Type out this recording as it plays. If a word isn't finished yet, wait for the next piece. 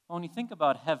When you think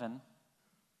about heaven,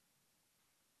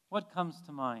 what comes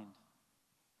to mind?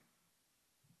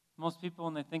 Most people,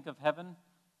 when they think of heaven,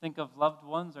 think of loved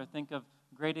ones or think of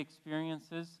great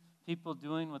experiences, people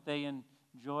doing what they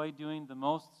enjoy doing the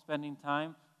most, spending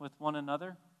time with one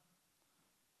another.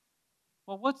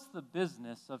 Well, what's the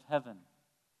business of heaven?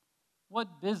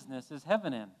 What business is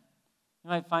heaven in? You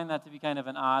might find that to be kind of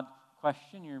an odd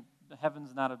question.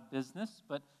 Heaven's not a business,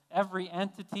 but every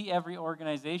entity, every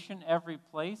organization, every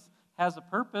place has a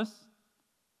purpose.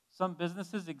 Some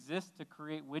businesses exist to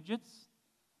create widgets.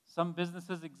 Some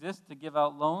businesses exist to give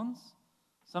out loans.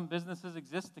 Some businesses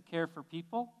exist to care for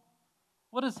people.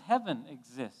 What does heaven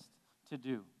exist to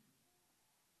do?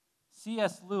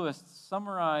 C.S. Lewis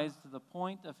summarized the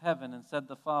point of heaven and said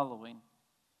the following.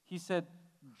 He said,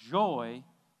 "Joy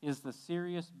is the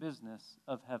serious business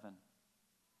of heaven."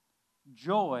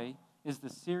 Joy is the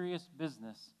serious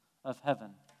business of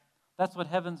heaven. That's what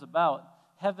heaven's about.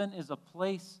 Heaven is a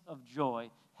place of joy.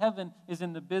 Heaven is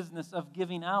in the business of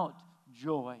giving out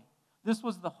joy. This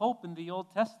was the hope in the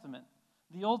Old Testament.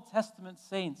 The Old Testament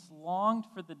saints longed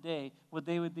for the day when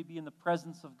they would be in the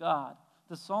presence of God.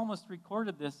 The psalmist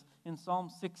recorded this in Psalm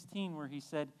 16 where he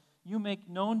said, "You make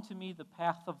known to me the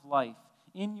path of life.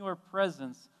 In your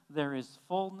presence there is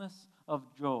fullness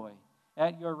of joy.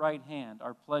 At your right hand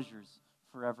are pleasures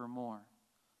forevermore."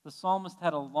 The psalmist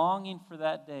had a longing for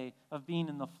that day of being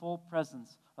in the full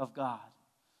presence of God.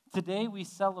 Today we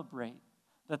celebrate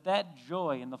that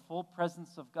joy in the full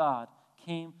presence of God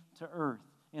came to earth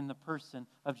in the person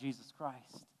of Jesus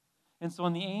Christ. And so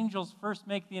when the angels first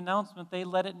make the announcement, they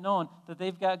let it known that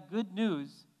they've got good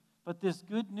news, but this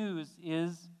good news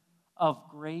is of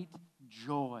great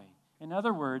joy. In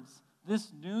other words,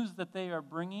 this news that they are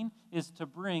bringing is to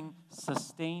bring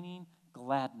sustaining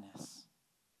gladness.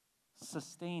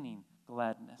 Sustaining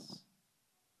gladness.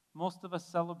 Most of us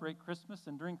celebrate Christmas,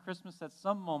 and during Christmas, at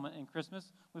some moment in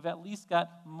Christmas, we've at least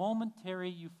got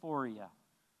momentary euphoria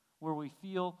where we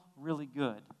feel really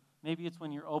good. Maybe it's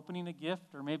when you're opening a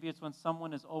gift, or maybe it's when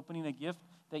someone is opening a gift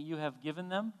that you have given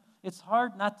them. It's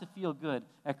hard not to feel good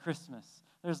at Christmas.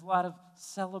 There's a lot of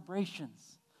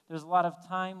celebrations. There's a lot of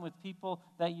time with people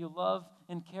that you love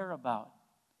and care about.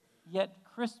 Yet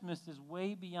Christmas is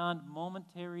way beyond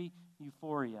momentary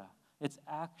euphoria. It's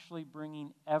actually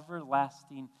bringing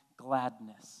everlasting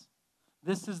gladness.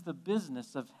 This is the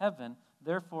business of heaven.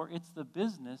 Therefore, it's the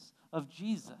business of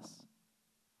Jesus.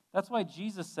 That's why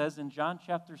Jesus says in John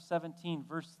chapter 17,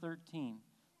 verse 13,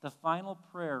 the final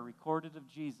prayer recorded of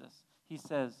Jesus, he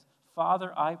says,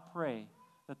 "Father, I pray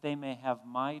that they may have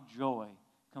my joy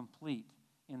complete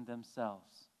in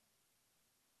themselves."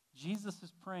 Jesus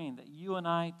is praying that you and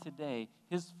I today,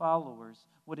 his followers,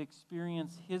 would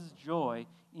experience his joy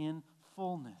in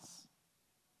fullness.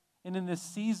 And in this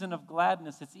season of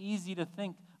gladness, it's easy to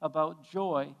think about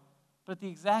joy, but at the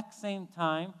exact same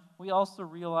time, we also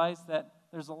realize that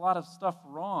there's a lot of stuff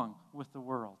wrong with the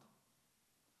world.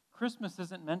 Christmas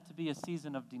isn't meant to be a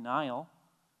season of denial.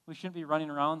 We shouldn't be running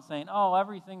around saying, "Oh,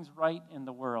 everything's right in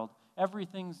the world.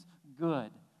 Everything's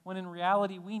good." When in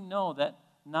reality, we know that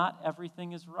not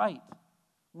everything is right.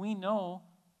 We know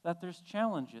that there's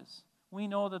challenges. We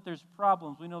know that there's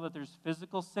problems. We know that there's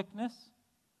physical sickness.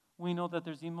 We know that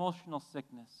there's emotional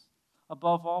sickness.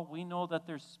 Above all, we know that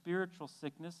there's spiritual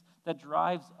sickness that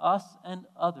drives us and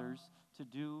others to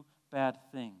do bad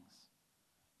things.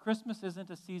 Christmas isn't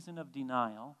a season of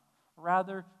denial.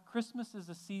 Rather, Christmas is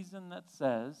a season that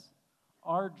says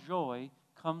our joy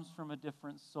comes from a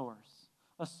different source,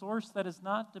 a source that is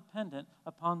not dependent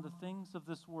upon the things of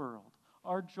this world.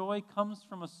 Our joy comes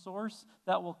from a source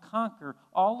that will conquer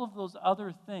all of those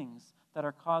other things that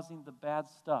are causing the bad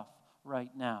stuff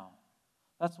right now.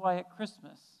 That's why at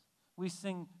Christmas we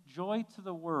sing joy to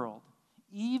the world.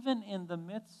 Even in the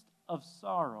midst of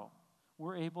sorrow,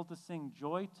 we're able to sing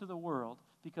joy to the world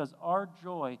because our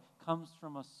joy comes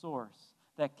from a source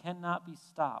that cannot be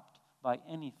stopped by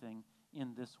anything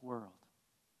in this world.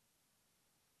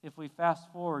 If we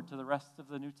fast forward to the rest of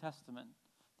the New Testament,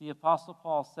 the Apostle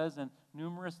Paul says in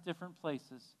numerous different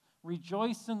places,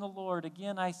 "Rejoice in the Lord.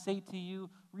 Again, I say to you,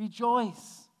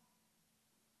 rejoice."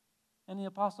 And the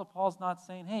Apostle Paul's not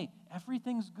saying, "Hey,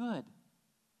 everything's good."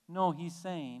 No, he's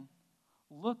saying,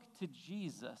 look to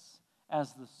Jesus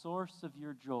as the source of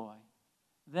your joy.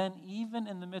 Then even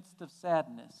in the midst of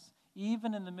sadness,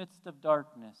 even in the midst of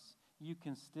darkness, you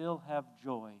can still have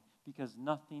joy because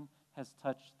nothing has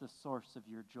touched the source of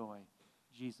your joy,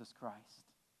 Jesus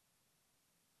Christ.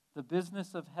 The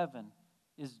business of heaven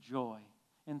is joy.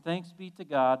 And thanks be to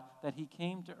God that he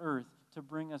came to earth to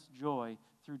bring us joy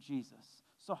through Jesus.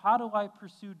 So how do I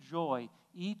pursue joy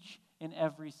each and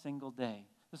every single day?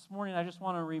 This morning, I just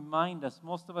want to remind us,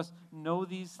 most of us know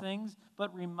these things,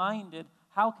 but reminded,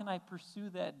 how can I pursue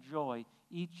that joy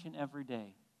each and every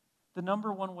day? The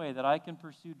number one way that I can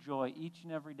pursue joy each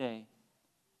and every day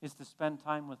is to spend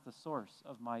time with the source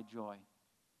of my joy,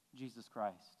 Jesus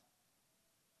Christ.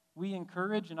 We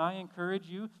encourage, and I encourage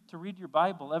you to read your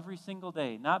Bible every single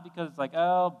day, not because it's like,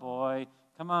 oh boy,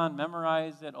 come on,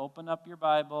 memorize it, open up your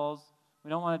Bibles. We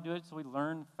don't want to do it so we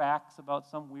learn facts about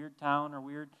some weird town or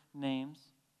weird names.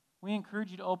 We encourage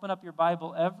you to open up your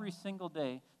Bible every single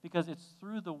day because it's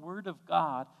through the Word of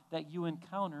God that you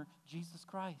encounter Jesus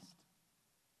Christ.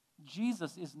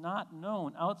 Jesus is not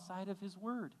known outside of His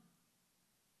Word.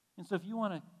 And so if you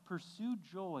want to pursue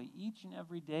joy each and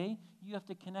every day, you have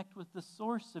to connect with the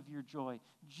source of your joy,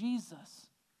 Jesus.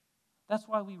 That's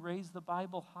why we raise the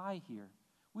Bible high here.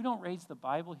 We don't raise the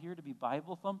Bible here to be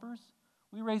Bible thumpers.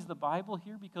 We raise the Bible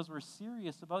here because we're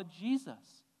serious about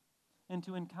Jesus. And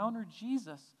to encounter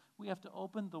Jesus, we have to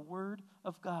open the Word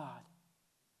of God.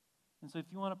 And so if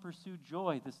you want to pursue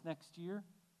joy this next year,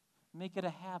 make it a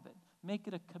habit. Make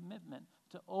it a commitment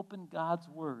to open God's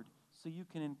Word so you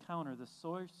can encounter the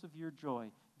source of your joy,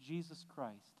 Jesus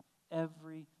Christ,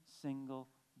 every single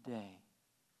day.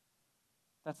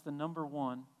 That's the number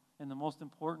one and the most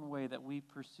important way that we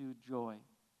pursue joy.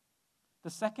 The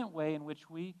second way in which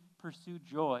we pursue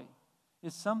joy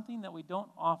is something that we don't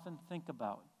often think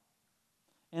about,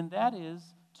 and that is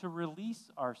to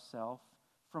release ourselves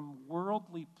from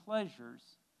worldly pleasures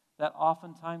that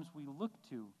oftentimes we look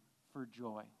to for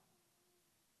joy.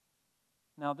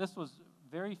 Now, this was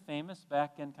very famous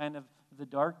back in kind of the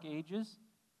Dark Ages,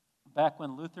 back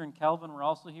when Luther and Calvin were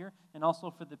also here, and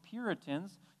also for the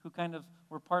Puritans, who kind of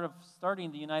were part of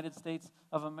starting the United States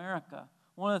of America.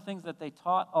 One of the things that they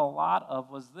taught a lot of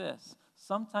was this: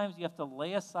 sometimes you have to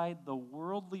lay aside the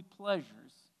worldly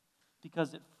pleasures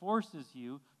because it forces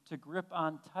you to grip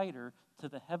on tighter to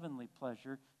the heavenly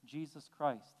pleasure, Jesus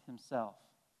Christ Himself.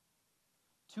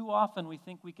 Too often we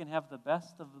think we can have the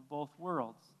best of both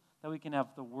worlds, that we can have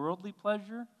the worldly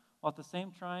pleasure while at the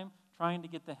same time trying to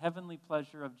get the heavenly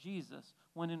pleasure of Jesus,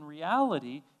 when in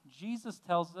reality, Jesus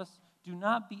tells us, do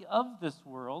not be of this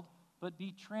world, but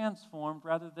be transformed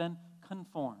rather than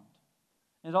conformed.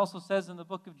 It also says in the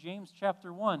book of James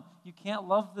chapter 1, you can't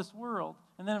love this world.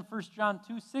 And then in 1 John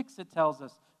 2:6 it tells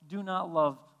us, do not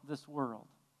love this world.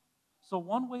 So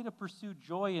one way to pursue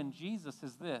joy in Jesus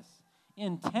is this: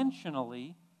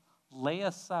 intentionally lay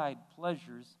aside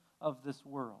pleasures of this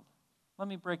world. Let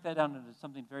me break that down into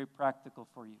something very practical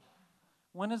for you.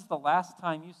 When is the last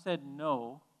time you said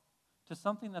no to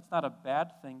something that's not a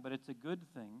bad thing, but it's a good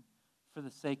thing for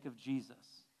the sake of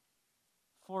Jesus?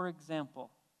 For example,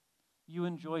 you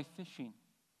enjoy fishing,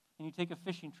 and you take a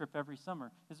fishing trip every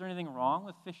summer. Is there anything wrong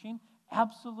with fishing?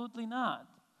 Absolutely not.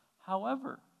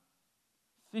 However,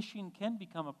 fishing can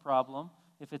become a problem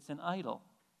if it's an idol,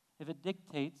 if it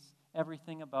dictates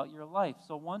everything about your life.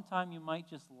 So one time you might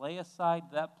just lay aside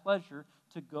that pleasure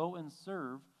to go and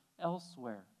serve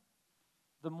elsewhere.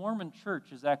 The Mormon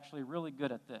church is actually really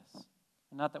good at this.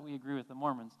 And not that we agree with the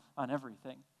Mormons on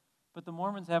everything, but the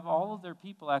Mormons have all of their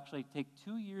people actually take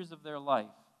 2 years of their life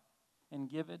and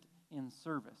give it in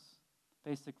service.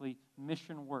 Basically,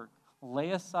 mission work.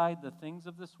 Lay aside the things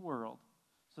of this world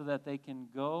so that they can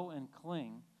go and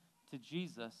cling to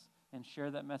Jesus and share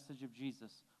that message of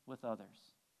Jesus with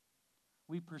others.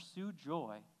 We pursue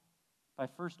joy by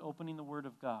first opening the Word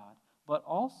of God, but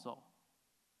also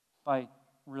by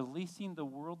releasing the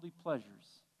worldly pleasures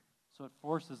so it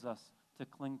forces us to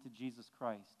cling to Jesus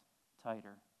Christ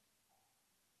tighter.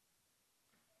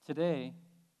 Today,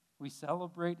 we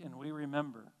celebrate and we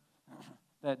remember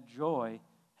that joy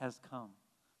has come.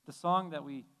 The song that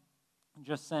we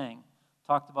just sang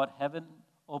talked about heaven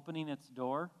opening its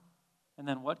door, and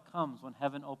then what comes when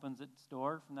heaven opens its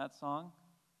door from that song?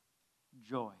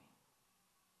 Joy.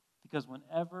 Because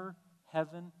whenever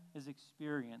heaven is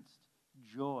experienced,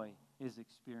 joy is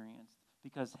experienced.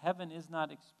 Because heaven is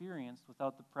not experienced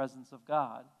without the presence of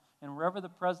God. And wherever the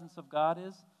presence of God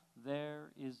is,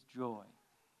 there is joy.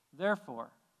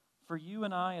 Therefore, for you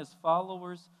and I as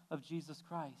followers of Jesus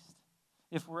Christ,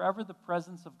 if wherever the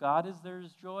presence of God is, there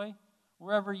is joy,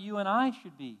 wherever you and I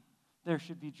should be, there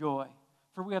should be joy.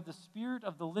 For we have the Spirit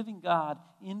of the living God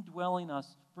indwelling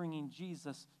us, bringing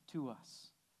Jesus to us.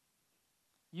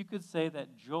 You could say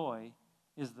that joy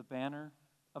is the banner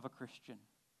of a Christian.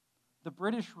 The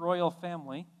British royal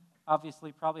family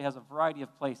obviously probably has a variety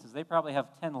of places. They probably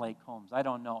have 10 lake homes. I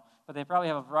don't know. But they probably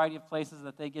have a variety of places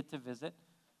that they get to visit.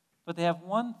 But they have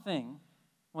one thing.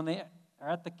 When they are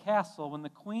at the castle, when the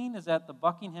Queen is at the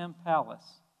Buckingham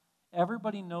Palace,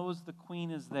 everybody knows the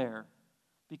Queen is there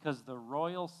because the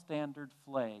royal standard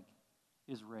flag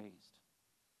is raised.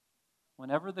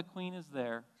 Whenever the queen is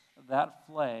there, that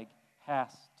flag has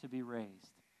to be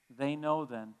raised. They know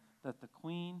then that the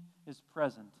queen is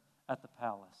present at the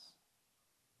palace.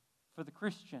 For the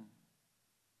Christian,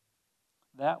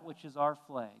 that which is our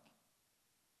flag,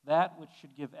 that which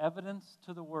should give evidence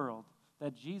to the world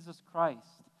that Jesus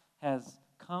Christ has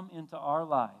come into our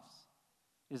lives,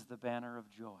 is the banner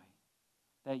of joy.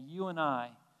 That you and I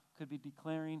could be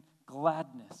declaring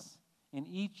gladness in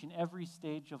each and every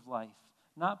stage of life,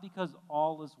 not because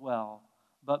all is well,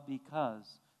 but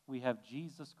because we have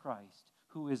Jesus Christ,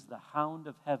 who is the hound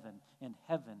of heaven, and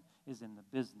heaven is in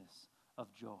the business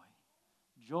of joy.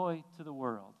 Joy to the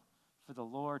world, for the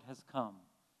Lord has come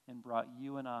and brought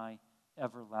you and I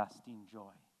everlasting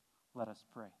joy. Let us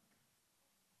pray.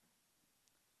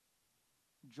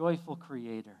 Joyful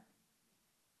Creator,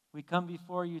 we come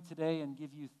before you today and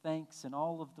give you thanks and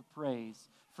all of the praise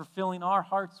for filling our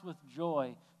hearts with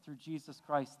joy through Jesus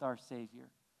Christ our Savior.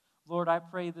 Lord, I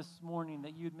pray this morning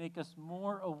that you'd make us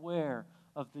more aware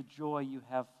of the joy you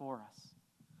have for us.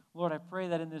 Lord, I pray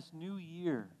that in this new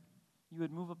year, you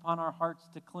would move upon our hearts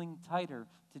to cling tighter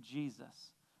to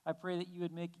Jesus. I pray that you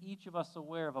would make each of us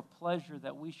aware of a pleasure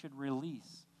that we should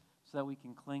release so that we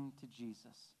can cling to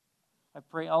Jesus. I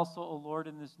pray also, O Lord,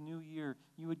 in this new year,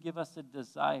 you would give us a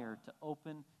desire to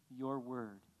open your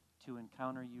word, to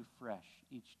encounter you fresh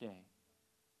each day.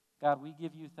 God, we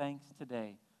give you thanks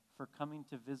today for coming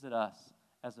to visit us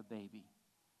as a baby.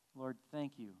 Lord,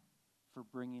 thank you for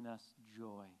bringing us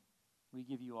joy. We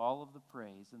give you all of the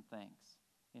praise and thanks.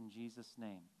 In Jesus'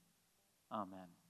 name, amen.